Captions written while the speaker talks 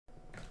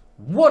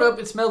What up,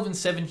 it's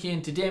Melvin7 here,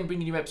 and today I'm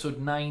bringing you episode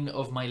 9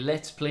 of my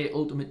Let's Play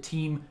Ultimate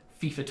Team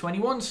FIFA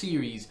 21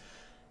 series.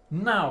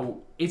 Now,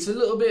 it's a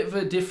little bit of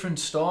a different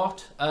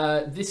start.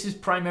 This is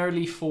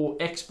primarily for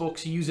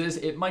Xbox users.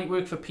 It might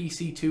work for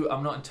PC too,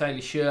 I'm not entirely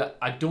sure.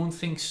 I don't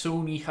think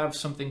Sony have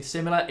something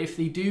similar. If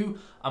they do,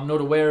 I'm not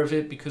aware of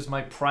it because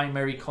my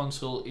primary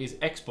console is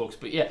Xbox.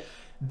 But yeah,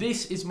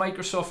 this is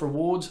Microsoft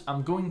Rewards.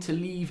 I'm going to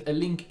leave a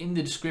link in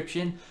the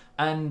description,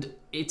 and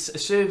it's a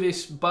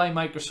service by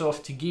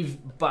Microsoft to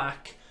give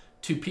back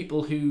to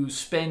people who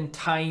spend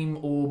time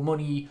or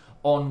money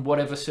on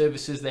whatever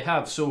services they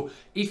have. So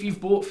if you've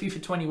bought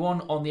FIFA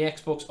 21 on the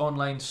Xbox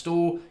Online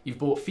Store, you've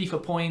bought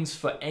FIFA points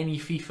for any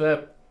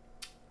FIFA,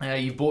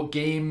 you've bought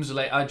games,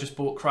 like I just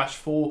bought Crash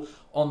 4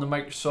 on the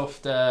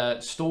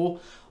Microsoft Store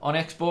on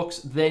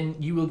Xbox, then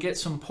you will get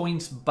some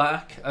points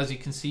back. As you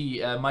can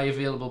see, my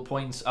available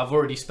points, I've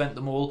already spent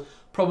them all.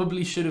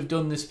 Probably should have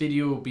done this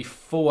video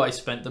before I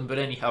spent them, but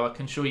anyhow, I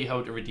can show you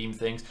how to redeem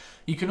things.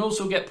 You can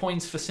also get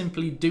points for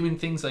simply doing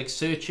things like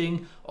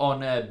searching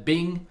on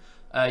Bing,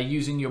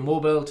 using your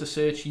mobile to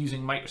search,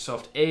 using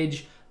Microsoft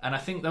Edge, and I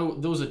think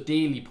those are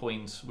daily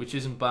points, which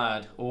isn't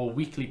bad, or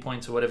weekly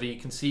points or whatever. You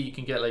can see you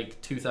can get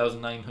like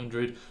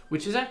 2,900,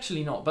 which is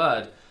actually not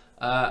bad.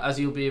 As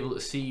you'll be able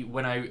to see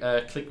when I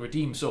click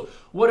redeem. So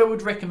what I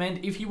would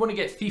recommend, if you want to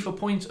get FIFA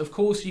points, of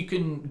course you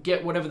can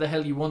get whatever the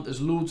hell you want.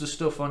 There's loads of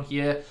stuff on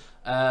here.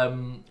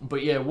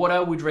 But yeah, what I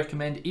would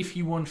recommend if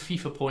you want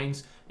FIFA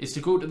points is to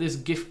go to this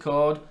gift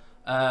card.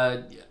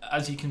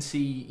 As you can see,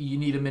 you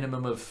need a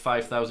minimum of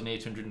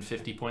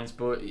 5,850 points,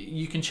 but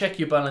you can check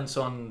your balance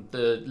on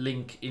the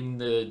link in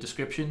the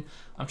description.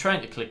 I'm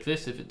trying to click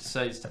this if it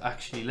decides to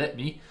actually let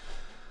me.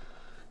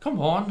 Come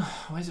on,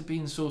 why is it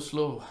being so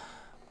slow?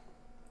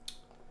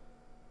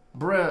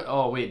 Bruh,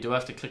 oh wait, do I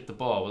have to click the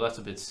bar? Well, that's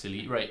a bit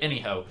silly. Right,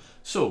 anyhow,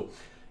 so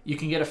you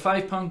can get a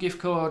 £5 gift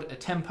card, a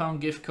 £10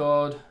 gift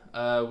card,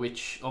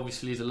 which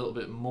obviously is a little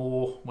bit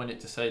more when it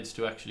decides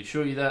to actually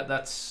show you that.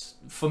 That's,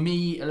 for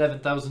me,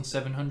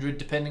 11,700,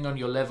 depending on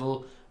your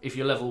level. If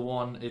you're level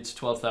 1, it's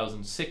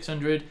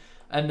 12,600.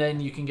 And then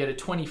you can get a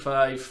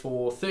 25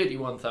 for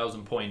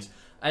 31,000 points.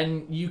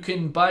 And you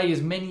can buy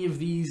as many of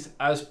these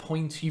as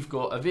points you've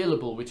got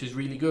available, which is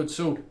really good.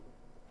 So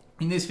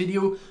in this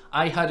video,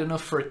 I had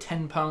enough for a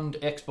 £10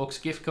 Xbox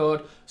gift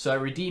card, so I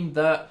redeemed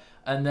that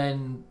and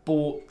then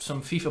bought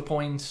some FIFA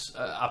points.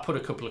 I put a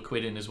couple of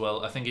quid in as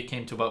well. I think it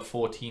came to about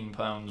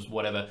 £14,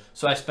 whatever.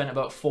 So I spent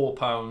about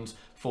 £4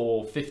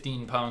 for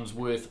 £15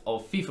 worth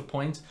of FIFA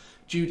points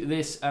due to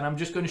this, and I'm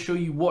just going to show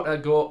you what I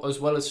got as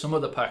well as some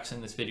other packs in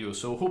this video.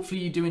 So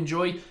hopefully you do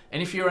enjoy,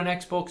 and if you're on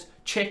Xbox,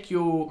 check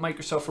your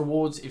Microsoft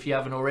Rewards if you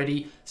haven't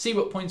already, see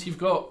what points you've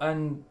got,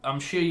 and I'm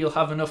sure you'll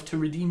have enough to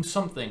redeem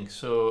something.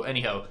 So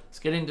anyhow, let's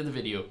get into the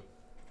video.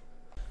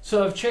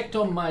 So I've checked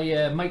on my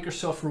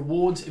Microsoft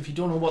Rewards. If you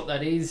don't know what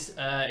that is,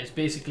 it's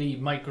basically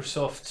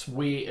Microsoft's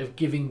way of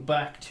giving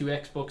back to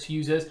Xbox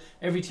users.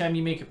 Every time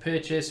you make a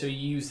purchase or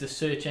you use the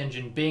search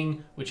engine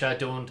Bing, which I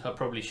don't, I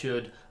probably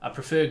should. I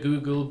prefer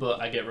Google, but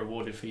I get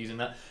rewarded for using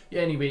that. Yeah,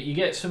 anyway, you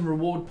get some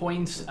reward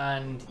points,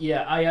 and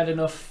yeah, I had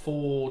enough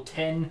for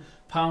 £10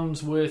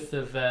 worth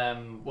of,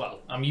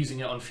 well, I'm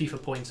using it on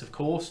FIFA points, of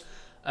course.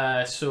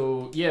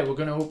 So yeah, we're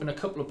going to open a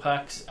couple of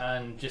packs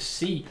and just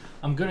see.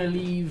 I'm going to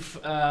leave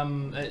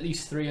at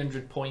least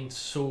 300 points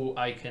so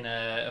I can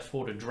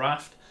afford a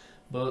draft,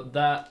 but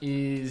that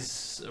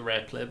is a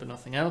rare player but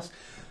nothing else.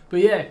 But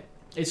yeah,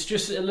 it's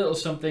just a little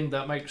something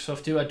that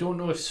Microsoft do. I don't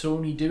know if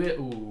Sony do it.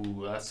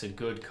 Ooh, that's a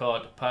good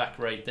card to pack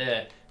right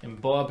there. And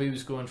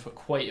Barbu's going for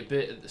quite a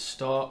bit at the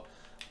start.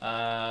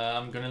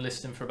 I'm going to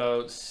list him for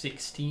about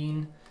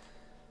 16.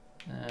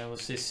 We'll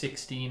say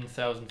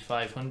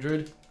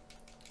 16,500.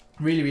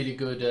 Really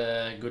good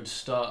good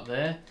start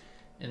there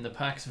in the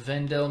packs.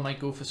 Vendel might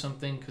go for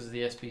something because of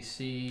the SBC.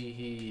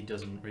 He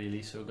doesn't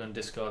really, so we're going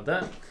to discard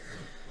that.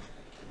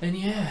 And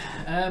yeah,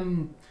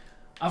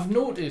 I've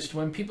noticed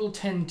when people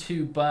tend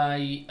to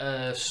buy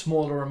a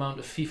smaller amount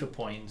of FIFA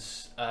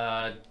points,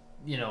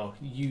 you know,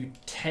 you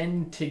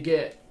tend to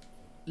get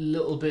a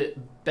little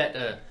bit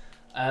better.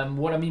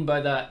 What I mean by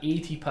that,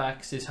 80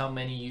 packs is how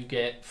many you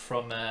get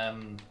from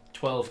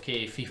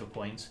 12k FIFA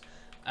points.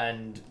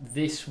 And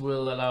this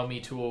will allow me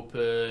to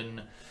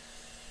open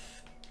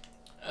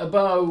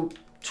about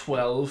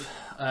 12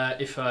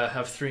 if I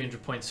have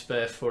 300 points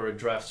spare for a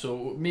draft,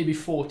 so maybe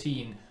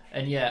 14.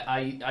 And yeah,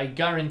 I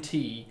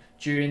guarantee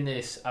during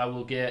this I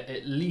will get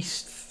at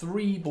least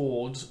 3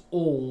 boards,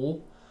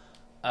 all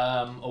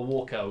a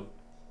walkout,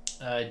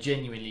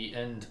 genuinely.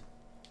 And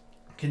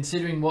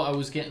considering what I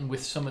was getting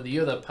with some of the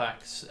other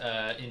packs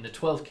in the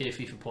 12k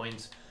FIFA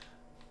points,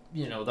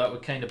 you know, that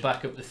would kind of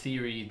back up the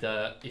theory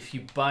that if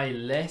you buy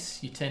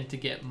less, you tend to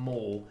get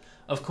more.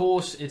 Of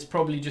course, it's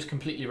probably just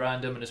completely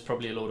random and it's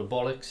probably a load of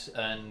bollocks,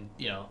 and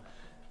you know,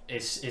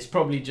 it's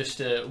probably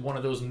just one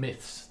of those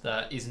myths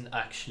that isn't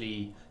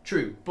actually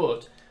true,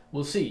 but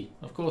we'll see.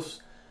 Of course,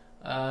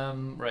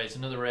 right, it's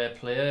another rare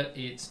player.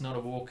 It's not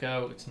a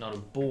walkout, it's not a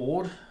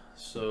board,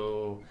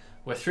 so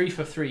we're 3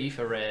 for 3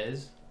 for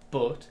rares,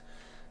 but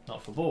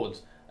not for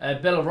boards.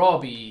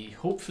 Bellarabi,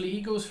 hopefully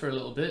he goes for a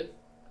little bit.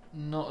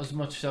 Not as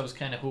much as I was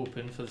kind of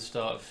hoping for the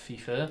start of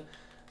FIFA.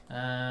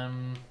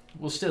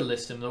 We'll still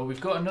list him though.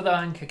 We've got another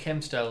Anchor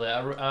Chem style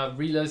there. I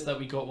realised that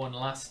we got one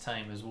last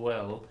time as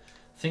well.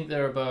 I think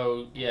they're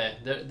about, yeah,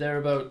 they're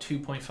about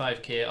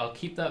 2.5k. I'll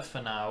keep that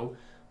for now.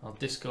 I'll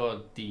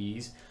discard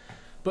these.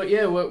 But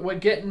yeah, we're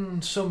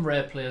getting some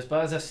rare players.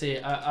 But as I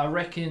say, I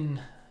reckon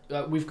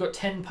we've got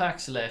 10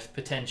 packs left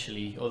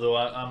potentially. Although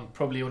I'm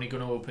probably only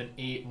going to open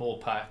 8 more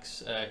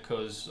packs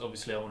because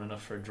obviously I want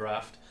enough for a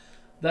draft.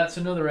 That's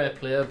another rare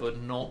player,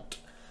 but not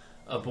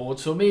a board.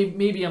 So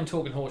maybe I'm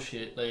talking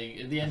horseshit. Like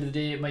at the end of the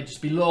day, it might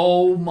just be,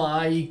 oh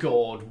my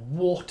god,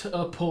 what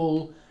a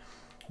pull!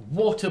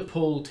 What a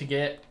pull to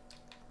get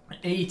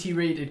 80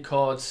 rated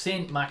cards,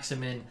 Saint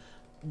Maximin.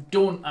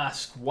 Don't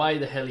ask why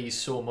the hell he's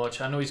so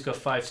much. I know he's got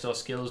 5-star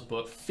skills,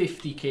 but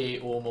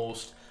 50k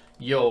almost.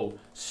 Yo,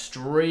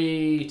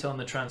 straight on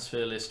the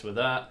transfer list with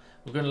that.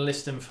 We're going to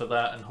list him for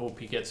that and hope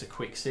he gets a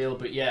quick sale.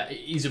 But yeah,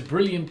 he's a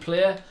brilliant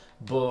player,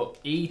 but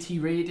 80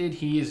 rated,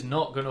 he is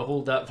not going to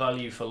hold that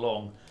value for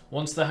long.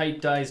 Once the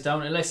hype dies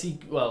down, unless he,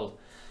 well,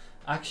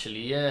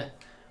 actually, yeah,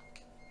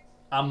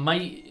 I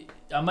might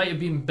have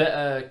been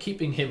better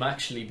keeping him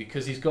actually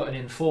because he's got an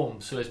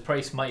inform, so his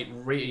price might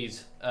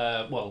raise.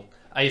 Well,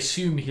 I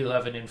assume he'll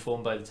have an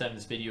inform by the time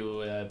this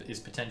video is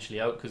potentially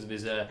out because of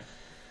his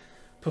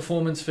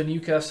performance for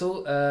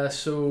Newcastle.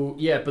 So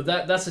yeah, but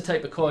that's the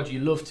type of card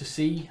you love to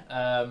see.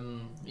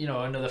 You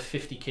know, another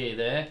 50k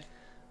there.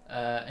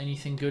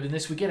 Anything good in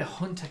this? We get a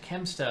Hunter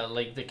Chem style.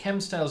 Like the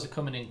Chem styles are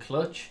coming in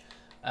clutch.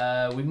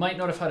 We might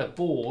not have had a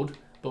board,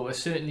 but we're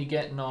certainly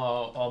getting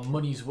our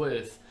money's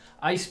worth.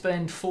 I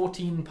spend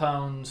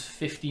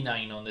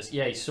 £14.59 on this.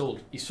 Yeah, he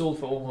sold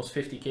for almost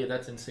 50k.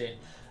 That's insane.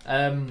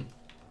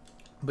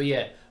 But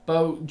yeah,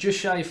 about just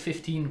shy of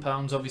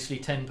 £15. Obviously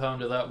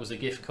 £10 of that was a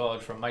gift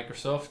card from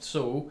Microsoft,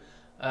 so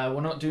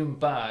we're not doing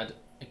bad.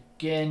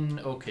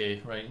 Again,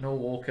 okay, right, no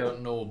walkout,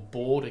 no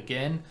board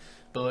again,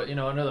 but you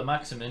know, another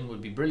Maximin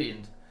would be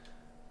brilliant.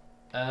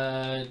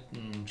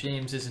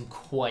 James isn't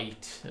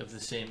quite of the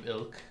same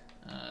ilk,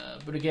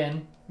 but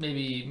again,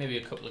 maybe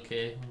a couple of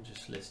k. I'll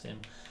just list him.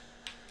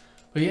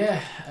 But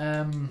yeah,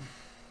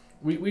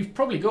 we've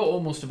probably got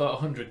almost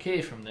about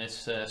 100k from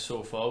this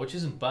so far, which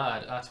isn't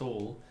bad at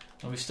all.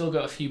 And we've still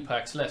got a few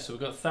packs left, so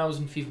we've got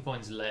 1,000 FIFA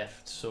points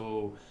left.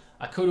 So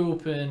I could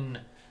open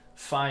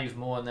 5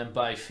 more and then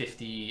buy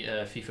 50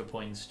 FIFA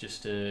points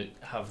just to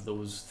have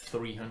those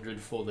 300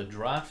 for the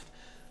draft.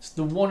 It's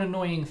the one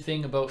annoying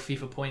thing about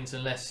FIFA points,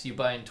 unless you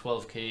buy in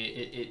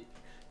 12k,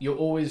 you're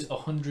always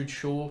 100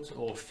 short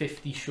or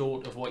 50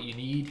 short of what you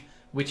need,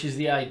 which is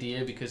the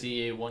idea because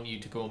EA want you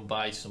to go and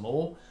buy some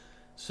more.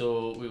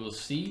 So we will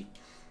see.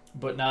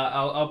 But now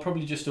I'll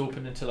probably just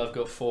open until I've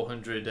got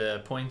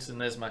 400 points. And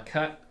there's my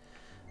cat.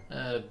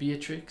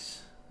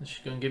 Beatrix, is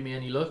she going to give me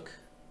any luck?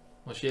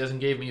 Well, she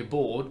hasn't gave me a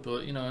board,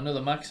 but you know,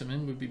 another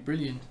Maximin would be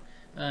brilliant.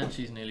 And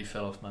she's nearly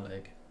fell off my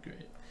leg.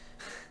 Great.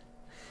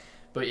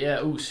 But yeah,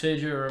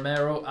 Sergio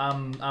Romero,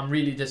 I'm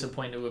really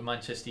disappointed with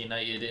Manchester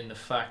United in the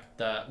fact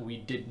that we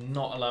did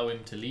not allow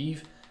him to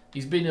leave.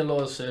 He's been a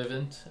loyal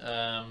servant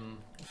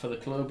for the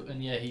club,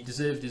 and yeah, he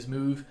deserved his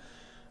move.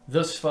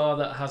 Thus far,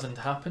 that hasn't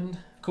happened.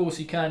 Of course,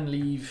 he can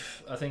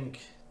leave, I think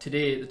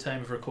today at the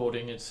time of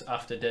recording, it's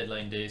after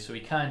deadline day, so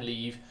he can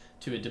leave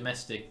to a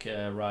domestic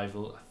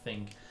rival, I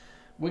think.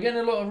 We're getting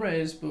a lot of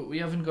rares, but we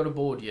haven't got a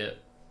board yet,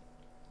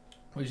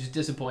 which is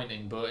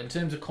disappointing. But in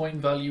terms of coin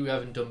value, we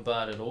haven't done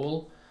bad at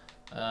all.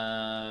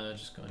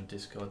 Just go and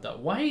discard that.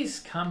 Why is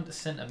Cam to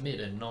centre mid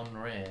a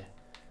non-rare?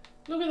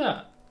 Look at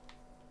that.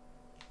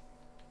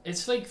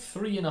 It's like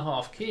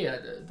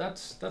 3.5k.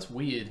 That's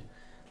weird.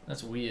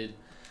 That's weird.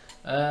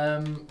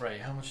 Right,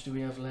 how much do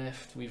we have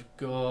left? We've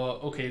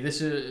got, okay,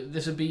 this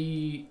will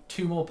be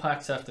 2 more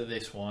packs after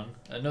this one.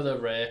 Another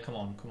rare. Come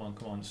on.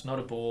 It's not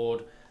a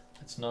board.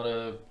 It's not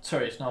a,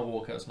 sorry, it's not a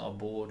walkout. It's not a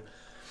board.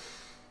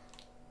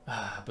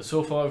 But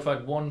so far we've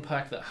had 1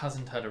 pack that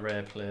hasn't had a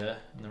rare player,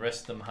 and the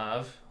rest of them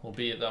have,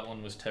 albeit that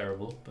one was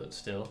terrible, but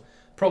still.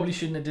 Probably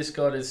shouldn't have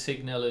discarded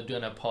Signal or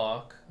Dunner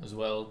Park as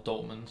well,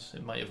 Dortmund.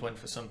 It might have went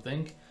for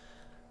something.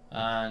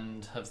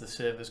 And have the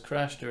servers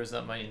crashed, or is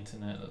that my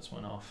internet that's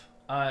went off?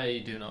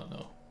 I do not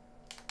know.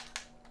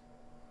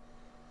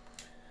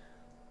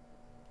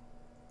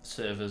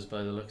 Servers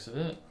by the looks of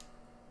it.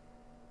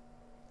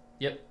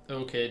 Yep,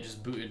 okay, it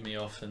just booted me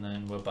off and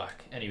then we're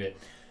back. Anyway,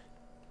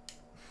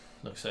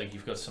 looks like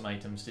you've got some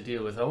items to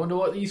deal with. I wonder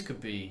what these could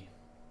be.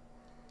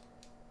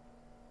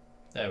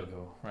 There we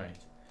go, right.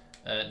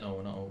 No,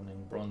 we're not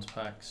opening bronze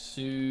packs.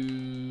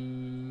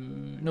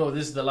 No,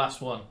 this is the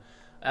last one.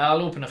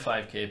 I'll open a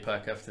 5k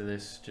pack after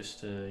this just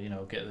to, you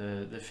know, get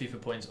the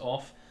FIFA points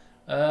off.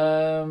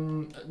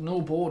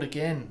 No board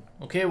again.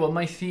 Okay, well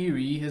my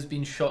theory has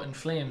been shot in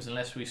flames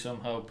unless we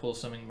somehow pull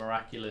something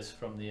miraculous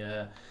from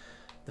the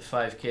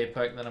 5k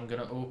pack that I'm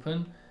going to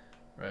open.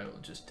 Right,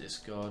 we'll just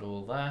discard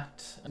all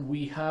that.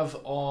 We have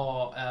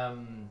our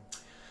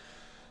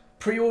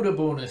pre-order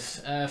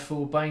bonus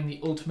for buying the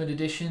Ultimate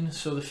Edition.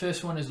 So the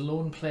first one is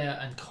Lone Player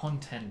and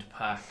Content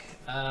Pack.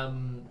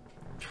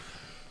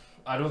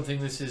 I don't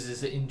think this is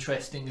as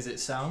interesting as it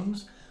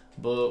sounds,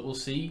 but we'll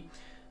see.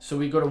 So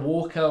we got a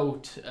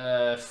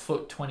walkout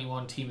Foot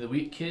 21 Team of the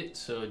Week kit,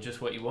 so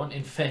just what you want.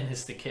 In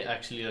fairness, the kit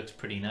actually looks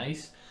pretty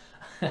nice.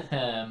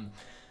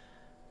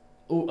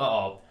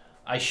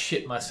 I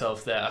shit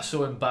myself there. I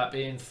saw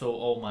Mbappe and thought,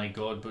 oh my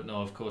god, but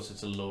no, of course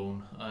it's a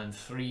loan. And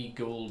 3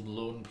 gold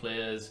loan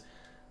players.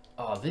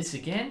 Oh, this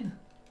again?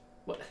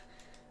 What?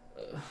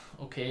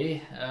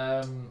 Okay,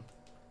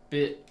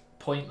 bit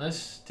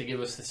pointless to give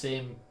us the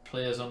same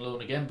players on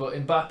loan again, but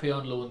Mbappe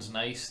on loan's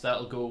nice.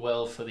 That'll go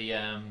well for the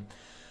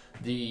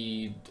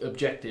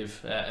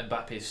objective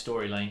Mbappe's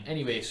storyline.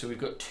 Anyway, so we've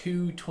got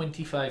 2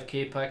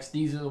 25k packs.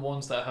 These are the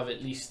ones that have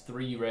at least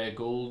 3 rare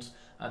golds,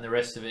 and the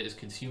rest of it is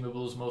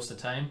consumables most of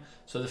the time.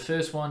 So the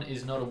first one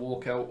is not a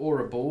walkout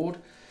or a board.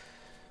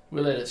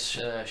 We'll let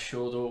it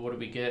show though. What do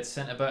we get?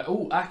 Centre back.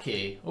 Oh,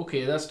 Ake.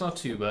 Okay, that's not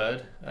too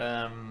bad.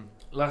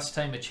 Last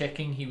time of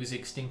checking, he was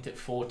extinct at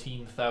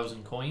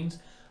 14,000 coins.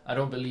 I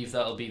don't believe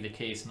that'll be the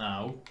case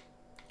now.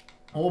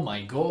 Oh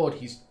my god,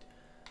 he's...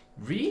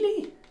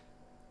 Really?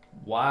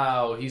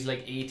 Wow, he's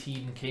like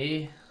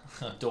 18k.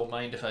 Don't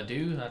mind if I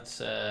do.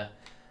 That's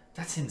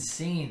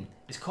insane.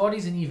 His card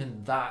isn't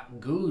even that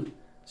good.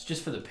 It's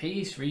just for the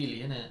pace,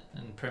 really, isn't it?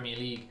 In Premier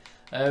League.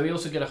 We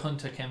also get a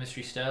Hunter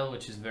Chemistry Style,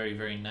 which is very,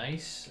 very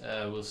nice.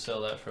 We'll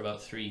sell that for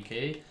about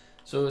 3k.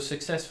 So a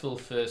successful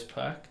first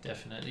pack,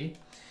 definitely.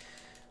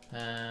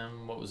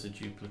 What was the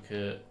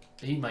duplicate?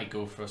 He might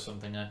go for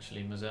something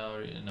actually.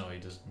 Mazzari? No, he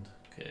doesn't.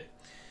 Okay.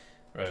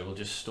 Right, we'll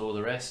just store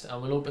the rest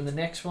and we'll open the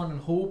next one and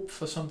hope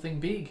for something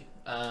big.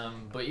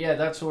 But yeah,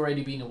 that's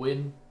already been a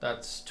win.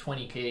 That's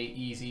 20k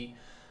easy.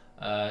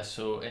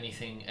 So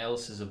anything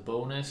else is a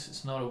bonus.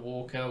 It's not a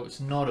walkout. It's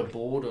not a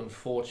board,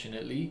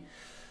 unfortunately.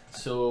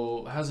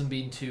 So it hasn't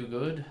been too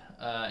good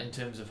in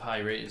terms of high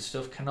rated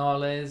stuff.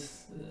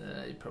 Canales,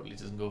 it probably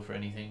doesn't go for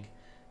anything.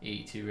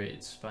 82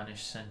 rated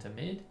Spanish centre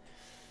mid.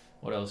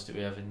 What else do we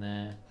have in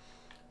there?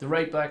 The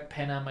right back,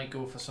 Pena, might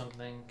go for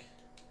something.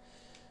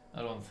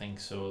 I don't think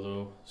so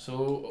though.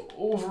 So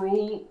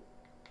overall,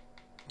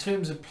 in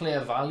terms of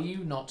player value,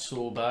 not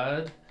so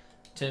bad.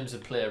 In terms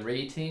of player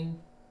rating,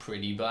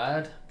 pretty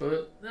bad.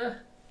 But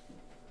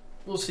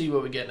we'll see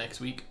what we get next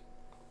week.